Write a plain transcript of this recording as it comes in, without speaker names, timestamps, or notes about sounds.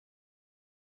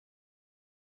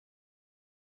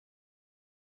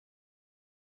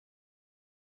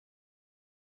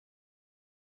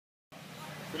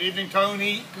Good evening,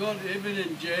 Tony. Good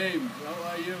evening, James. How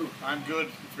are you? I'm good.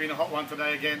 It's been a hot one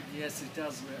today again. Yes, it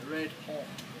has. Red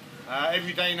hot.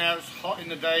 Every day now it's hot in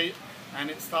the day and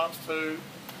it starts to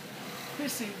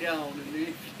Piss it down in the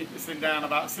evening. listen down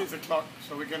about 6 o'clock,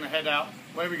 so we're going to head out.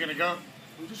 Where are we going to go?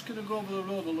 We're just going to go over the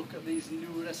road and look at these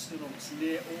new restaurants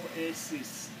near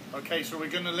Oasis. Okay, so we're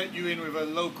going to let you in with a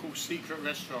local secret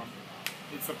restaurant.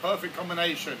 It's a perfect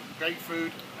combination. Great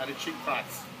food at a cheap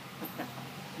price.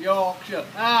 Yorkshire.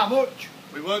 How much?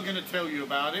 We weren't going to tell you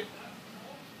about it,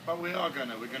 but we are going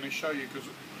to. We're going to show you because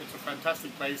it's a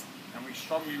fantastic place and we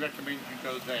strongly recommend you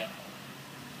go there.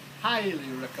 Highly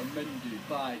recommended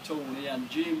by Tony and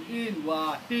Jim in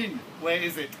Bahn. Where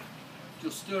is it?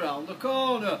 Just around the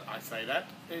corner. I say that.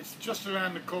 It's just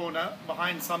around the corner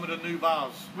behind some of the new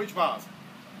bars. Which bars?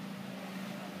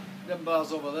 Them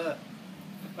bars over there.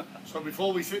 So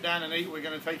before we sit down and eat, we're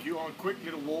going to take you on a quick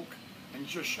little walk and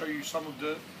just show you some of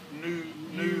the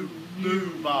new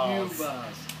bars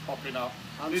popping up.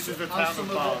 And this is the town of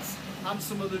bars. And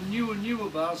some of the newer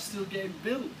bars still getting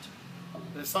built.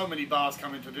 There's so many bars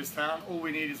coming to this town. All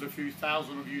we need is a few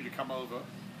thousand of you to come over.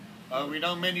 We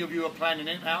know many of you are planning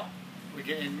it now. We're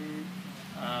getting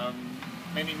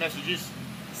many messages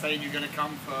saying you're going to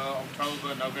come for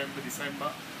October, November,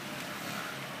 December.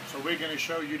 So we're going to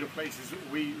show you the places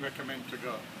that we recommend to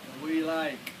go. We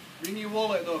like. Bring your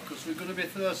wallet though, because we're going to be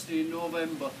thirsty in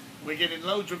November. We're getting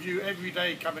loads of you every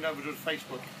day coming over to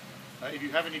Facebook. If you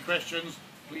have any questions,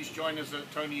 please join us at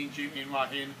Tony and Jim in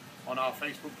Bahn on our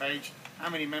Facebook page. How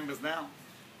many members now?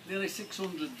 Nearly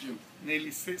 600, Jim.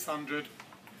 Nearly 600.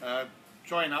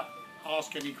 Join up,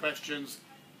 ask any questions,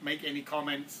 make any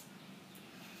comments.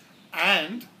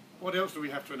 And what else do we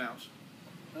have to announce?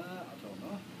 I don't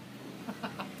know.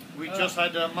 We just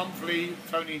had a monthly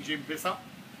Tony and Jim piss up.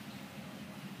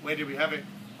 Where did we have it?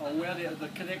 Oh, we had it at the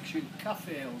Connection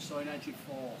Cafe on Soi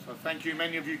 94. So thank you.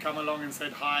 Many of you come along and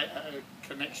said hi at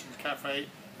Connections Cafe,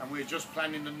 and we're just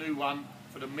planning the new one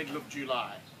for the middle of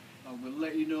July. And we'll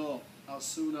let you know as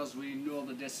soon as we know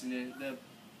the destination, the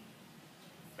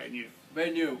venue.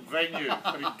 Very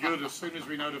good. As soon as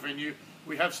we know the venue,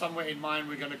 we have somewhere in mind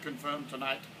we're going to confirm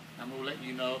tonight, and we'll let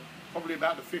you know probably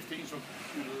about the 15th of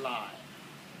July.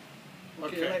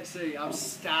 Okay, let's see. I'm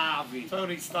starving.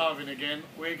 Tony's starving again.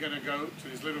 We're going to go to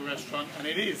this little restaurant, and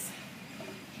it is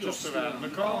just around the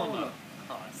corner.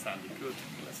 Oh, that sounded good.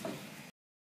 Let's go.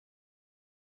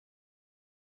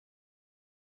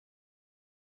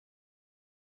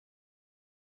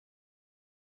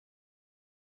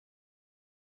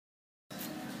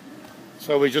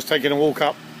 So we're just taking a walk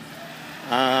up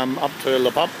to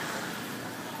the pub.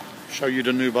 Show you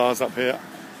the new bars up here.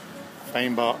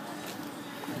 Fame Bar.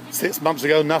 6 months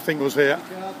ago, nothing was here.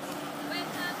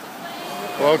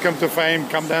 Welcome to Fame.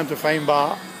 Come down to Fame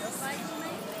Bar.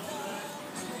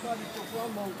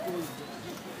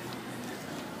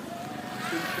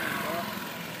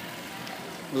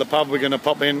 The pub, we're going to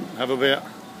pop in, have a beer.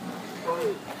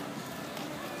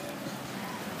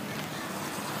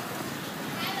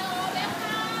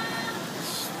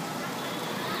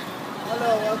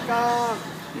 Hello, welcome.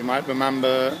 You might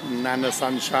remember Nana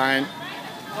Sunshine.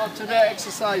 Oh, today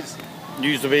exercise.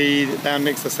 Used to be down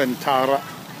next to Centara.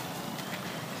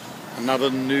 Another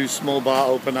new small bar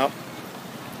open up.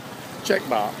 Czech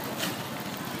bar.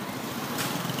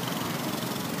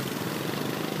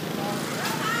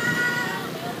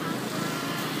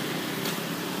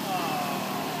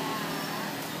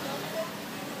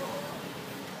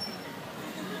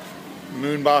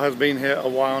 Moon Bar has been here a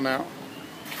while now.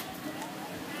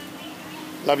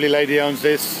 Lovely lady owns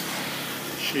this.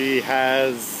 She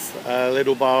has a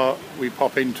little bar we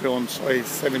pop into on Soi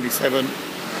 77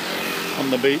 on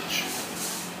the beach.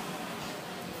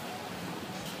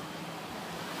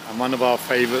 And one of our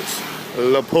favourites,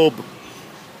 Le Pub.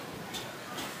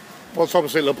 What's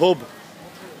opposite Le Pub?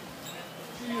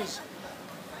 Cheers.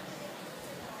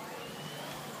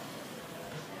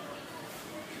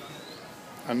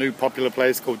 A new popular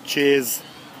place called Cheers.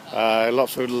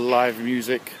 Lots of live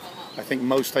music, I think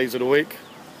most days of the week.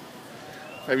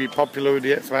 Very popular with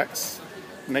the expats,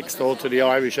 next door to the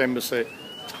Irish Embassy.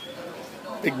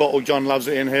 Big bottle John loves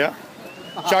it in here.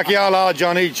 Chakiala,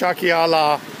 Johnny,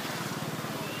 Chakiala.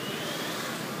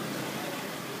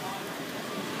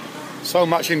 So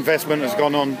much investment has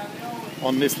gone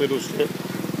on this little strip.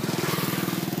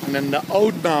 And then the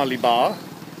Old Gnarly Bar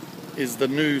is the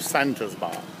new Santa's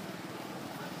Bar.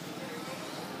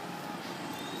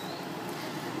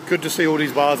 Good to see all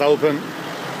these bars open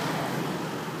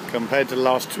compared to the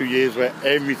last 2 years where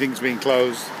everything's been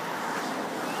closed.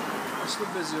 It's still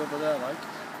busy over there, like.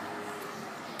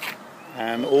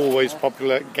 And always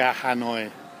popular Ga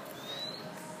Hanoi.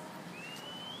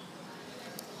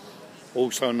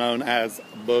 also known as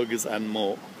Burgers and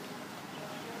More.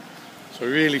 So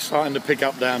really starting to pick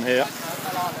up down here.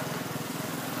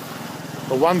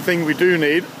 But one thing we do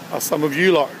need are some of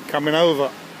you lot coming over.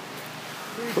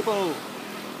 People.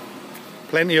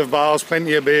 Plenty of bars,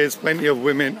 plenty of beers, plenty of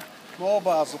women. More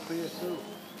bars up here too.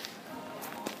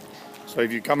 So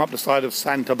if you come up the side of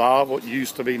Santa Bar, what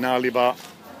used to be Gnarly Bar,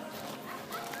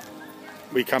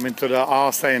 we come into the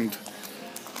arse end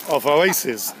of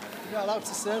Oasis. You're not allowed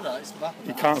to say that, it's back.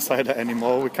 You can't say that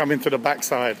anymore. We come into the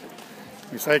backside.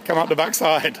 You say, come up the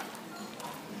backside.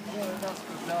 Yeah, that's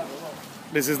good now,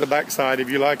 look. This is the backside. If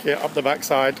you like it, up the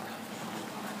backside.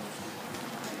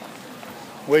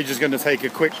 We're just going to take a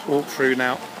quick walk through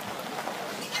now.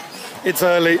 It's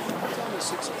early. It's only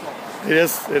 6 o'clock. It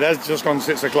is. It has just gone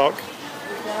 6 o'clock.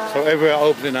 So everywhere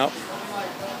opening up.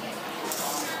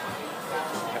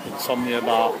 Insomnia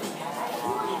Bar.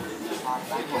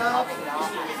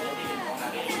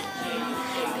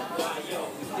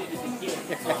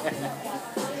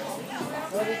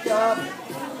 Mae Kep.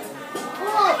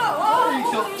 Mae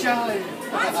Kep Charlie.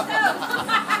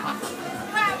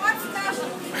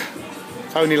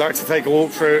 Tony likes to take a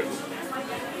walk through,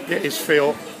 get his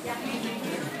feel.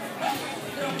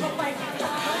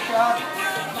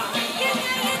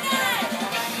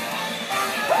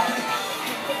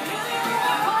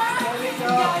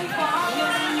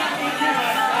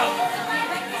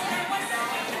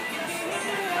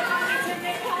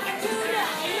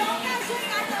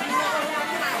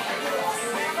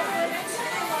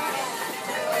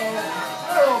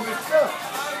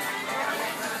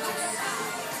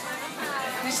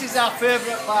 This is our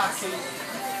favourite bar, Keith.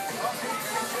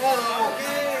 Hello.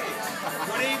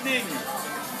 Good evening.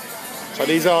 So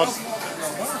these are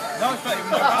No, it's not even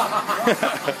a bar.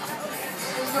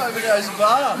 It's not even a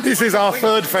bar. this is our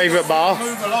third favourite bar.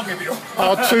 Move along if you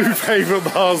Our two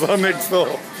favourite bars are next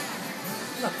door.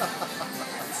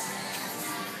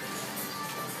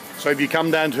 So if you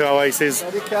come down to Oasis,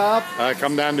 Mae Kep.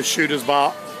 come down to Shooter's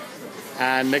Bar,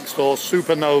 and next door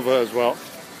Supernova as well.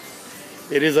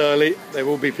 It is early, there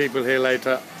will be people here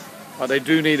later, but they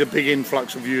do need a big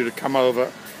influx of you to come over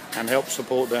and help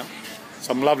support them.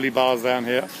 Some lovely bars down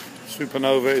here.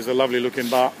 Supernova is a lovely looking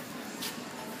bar.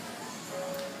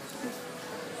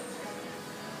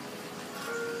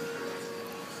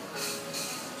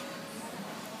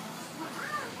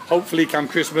 Hopefully come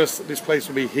Christmas, this place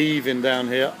will be heaving down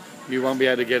here. You won't be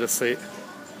able to get a seat.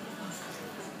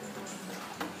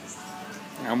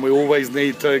 And we always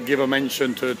need to give a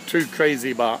mention to Too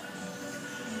Crazy Bar.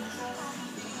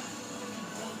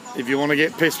 If you want to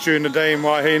get pissed during the day in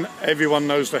Wahin, everyone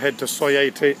knows to head to Soi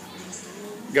Mae Kep.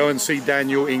 Go and see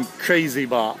Daniel in Crazy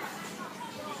Bar.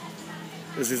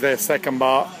 This is their second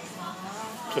bar,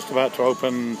 just about to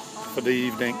open for the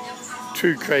evening.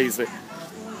 Too Crazy.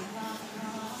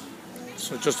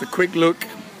 So just a quick look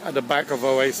at the back of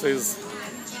Oasis.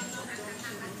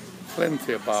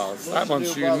 Plenty of bars. That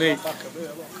one's unique.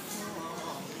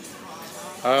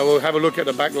 We'll have a look at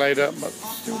the back later, but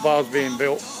still bars being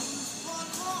built.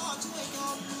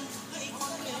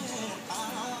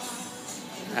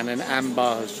 And then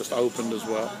Amber has just opened as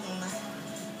well.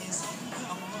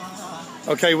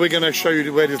 Okay, we're going to show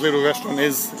you where this little restaurant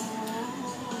is.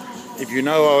 If you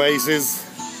know Oasis,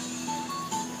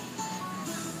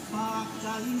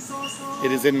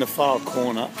 it is in the far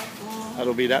corner.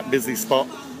 That'll be that busy spot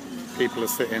people are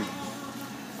sitting.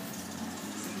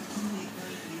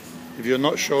 If you're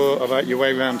not sure about your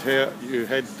way around here, you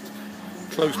head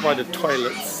close by the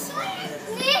toilets.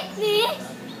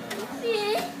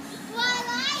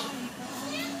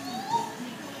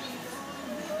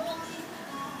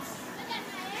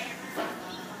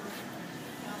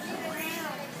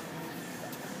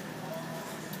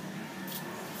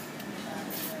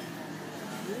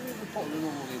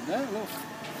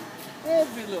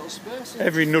 Every little space.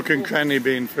 Every nook and cranny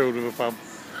being filled with a pub.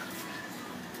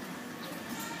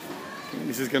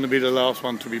 This is going to be the last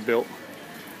one to be built.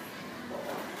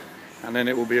 And then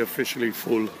it will be officially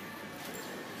full.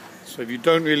 So if you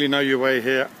don't really know your way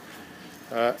here,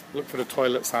 look for the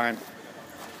toilet sign.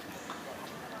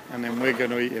 And then we're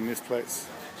going to eat in this place.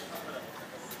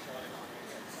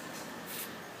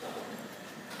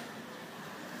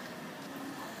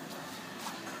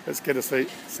 Let's get a seat,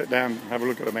 sit down, have a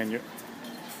look at the menu.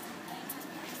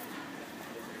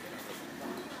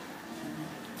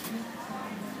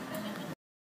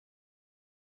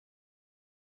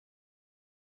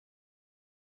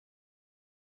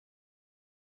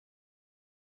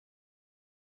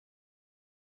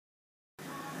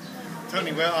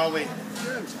 Tony, where are we? I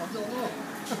don't know.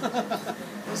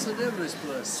 What's the name of this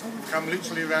place? We've come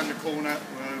literally around the corner.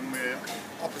 We're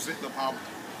opposite the pub.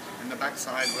 in the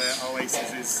backside where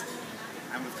Oasis is,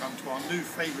 and we've come to our new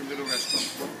favourite little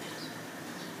restaurant.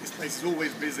 This place is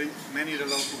always busy, many of the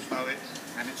locals know it,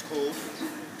 and it's called...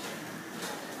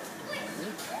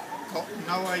 it's not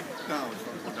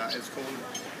called that, it's called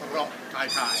Rot Tai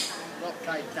Tai. Rot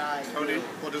Tai Tai. Tony,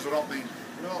 what does rot mean?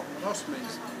 Rot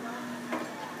means...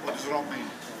 What does rot mean?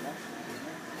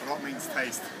 Rot means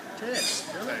taste. Taste.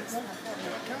 Taste.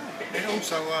 It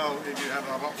also, if you have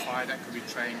a rot fire, that could be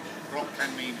trained. Rot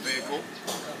can mean vehicle,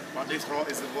 but this rot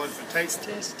is the word for taste.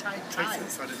 Taste Tai Tai.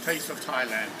 So the taste of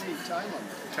Thailand. Thailand.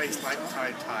 Tastes like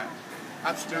Thai Thai.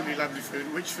 Absolutely lovely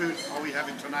food. Which food are we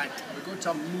having tonight? We're going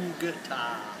to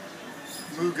Mugatar.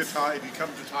 Mugatar. If you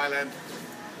come to Thailand,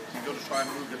 you've got to try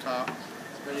Mugatar.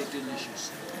 It's very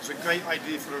delicious. It's a great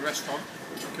idea for a restaurant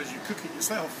because you cook it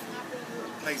yourself.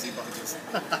 Lazy buggers.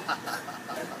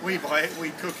 We buy it, we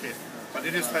cook it. But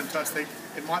it is fantastic.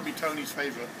 It might be Tony's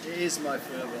favourite. It is my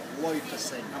favourite,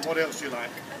 100%. And what else do you like?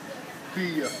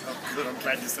 Beer. Oh, good, I'm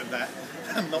glad you said that.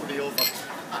 Not the other.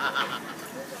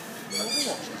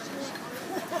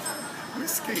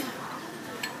 Whiskey.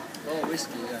 Oh,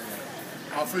 whiskey, yeah.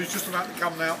 Our food's just about to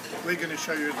come now. We're going to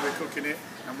show you as we're cooking it,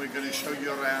 and we're going to show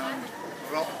you around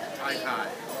Rot Tai Tai.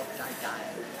 Rot Tai Tai.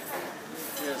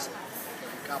 Cheers.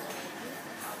 Cup.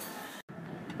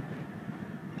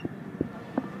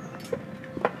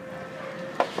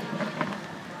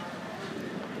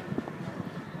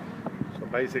 So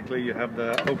basically you have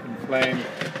the open flame,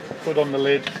 put on the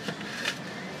lid.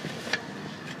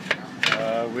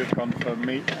 We've gone for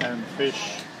meat and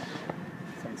fish,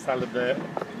 some salad there.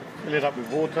 Fill it up with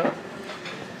water.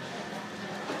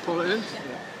 Pour it in?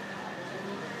 Yeah.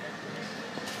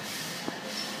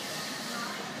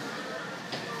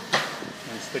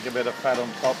 And stick a bit of fat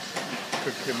on top.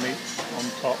 Cook your meat on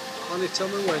top. Only tell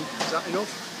me when. Is that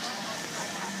enough?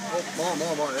 Oh,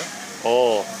 more, yeah.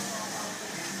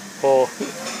 Pour.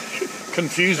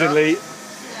 Confusingly,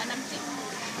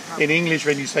 in English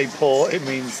when you say pour, it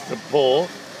means to pour.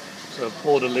 So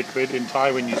pour the liquid. In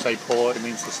Thai when you say pour, it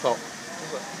means to stop.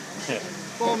 Yeah.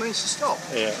 Pour means to stop?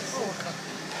 Yeah. Oh, okay.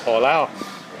 Pour lao.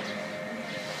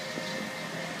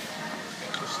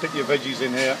 Just stick your veggies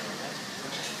in here.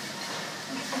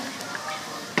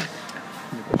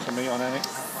 You put some meat on it.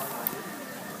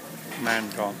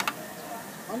 Man can't.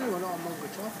 I knew we're not on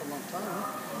Mugatar for a long time, huh?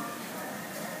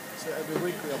 So every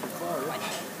week we have a fire,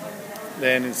 yeah?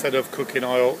 Then instead of cooking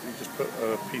oil, you just put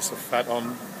a piece of fat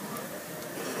on.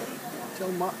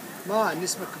 Tell mine,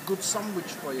 this make a good sandwich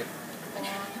for you.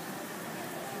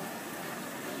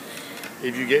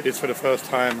 If you get this for the first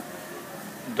time,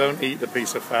 don't eat the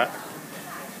piece of fat.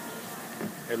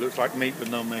 It looks like meat with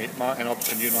no meat. An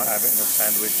option you might have it in a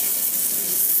sandwich.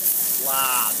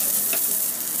 Lard.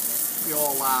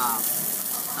 Pure lard.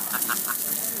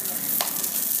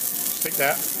 Stick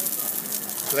that.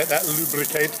 Let that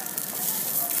lubricate.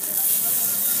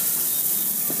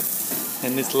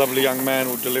 And this lovely young man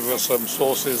will deliver us some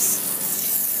sauces.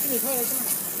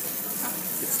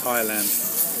 It's Thailand.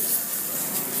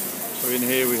 So in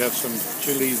here we have some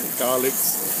chilies,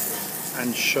 garlics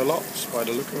and shallots by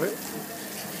the look of it.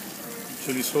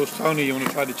 Chili sauce. Tony, you want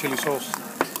to try the chili sauce?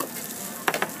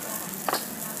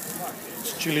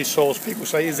 It's chili sauce. People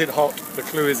say, is it hot? The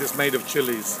clue is it's made of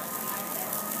chilies.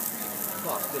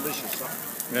 Oh, it's delicious, huh?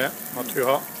 Yeah, not too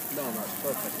hot. No, it's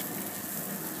perfect.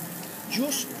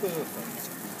 Just perfect.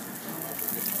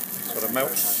 So the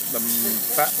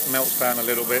fat melts down a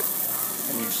little bit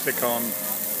and you stick on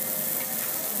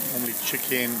normally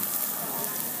chicken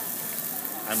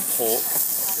and pork.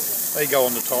 They go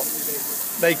on the top.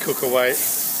 They cook away.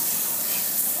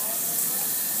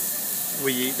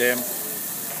 We eat them.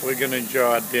 We're going to enjoy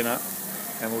our dinner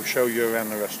and we'll show you around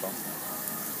the restaurant.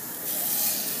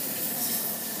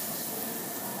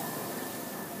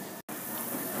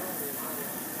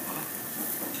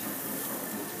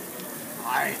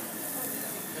 Aye.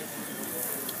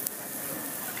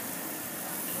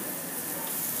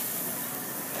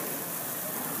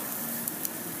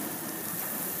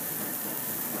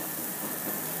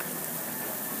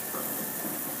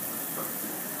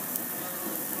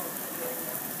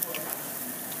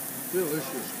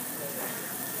 Delicious.